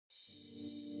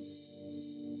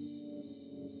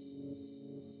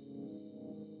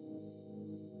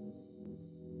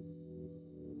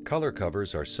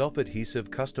ColorCovers are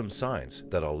self-adhesive custom signs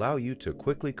that allow you to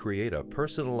quickly create a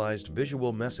personalized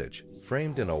visual message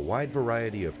framed in a wide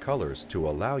variety of colors to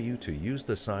allow you to use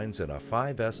the signs in a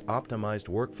 5S optimized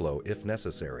workflow if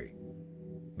necessary.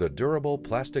 The durable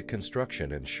plastic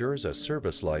construction ensures a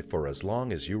service life for as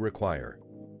long as you require.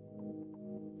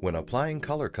 When applying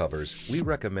ColorCovers, we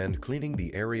recommend cleaning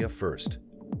the area first.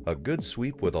 A good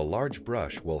sweep with a large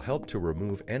brush will help to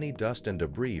remove any dust and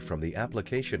debris from the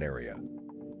application area.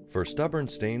 For stubborn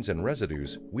stains and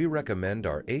residues, we recommend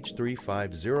our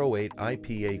H3508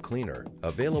 IPA cleaner,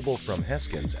 available from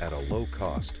Heskins at a low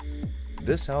cost.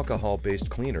 This alcohol-based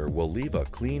cleaner will leave a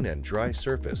clean and dry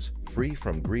surface, free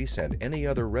from grease and any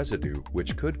other residue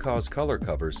which could cause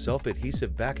ColorCovers'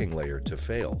 self-adhesive backing layer to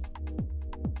fail.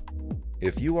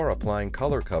 If you are applying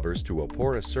ColorCovers to a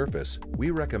porous surface,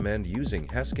 we recommend using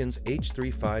Heskins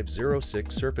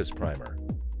H3506 surface primer.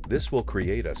 This will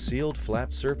create a sealed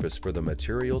flat surface for the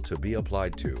material to be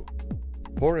applied to.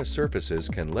 Porous surfaces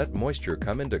can let moisture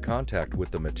come into contact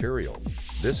with the material.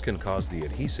 This can cause the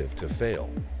adhesive to fail.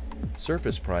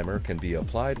 Surface primer can be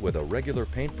applied with a regular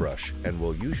paintbrush and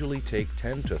will usually take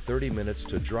 10 to 30 minutes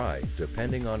to dry,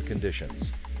 depending on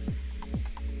conditions.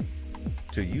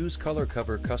 To use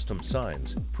ColorCover custom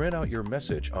signs, print out your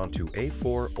message onto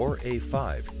A4 or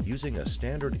A5 using a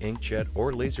standard inkjet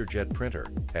or laserjet printer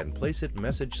and place it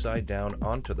message side down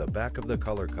onto the back of the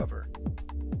ColorCover.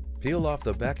 Peel off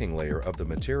the backing layer of the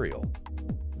material.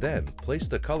 Then place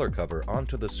the ColorCover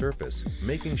onto the surface,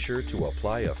 making sure to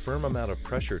apply a firm amount of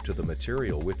pressure to the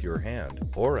material with your hand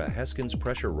or a Heskins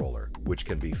pressure roller, which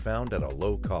can be found at a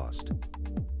low cost.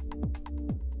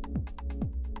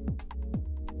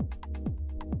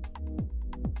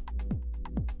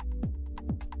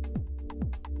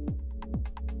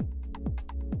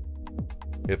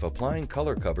 If applying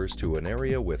ColorCovers to an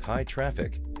area with high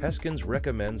traffic, Heskins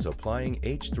recommends applying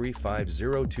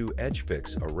H3502 Edge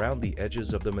Fix around the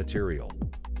edges of the material.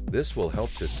 This will help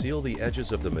to seal the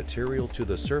edges of the material to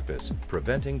the surface,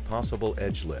 preventing possible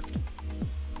edge lift.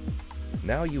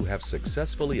 Now you have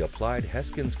successfully applied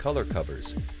Heskins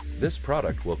ColorCovers. This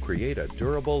product will create a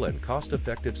durable and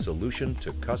cost-effective solution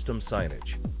to custom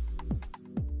signage.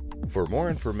 For more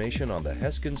information on the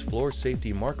Heskins Floor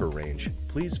Safety Marker range,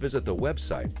 please visit the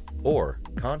website or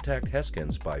contact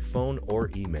Heskins by phone or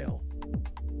email.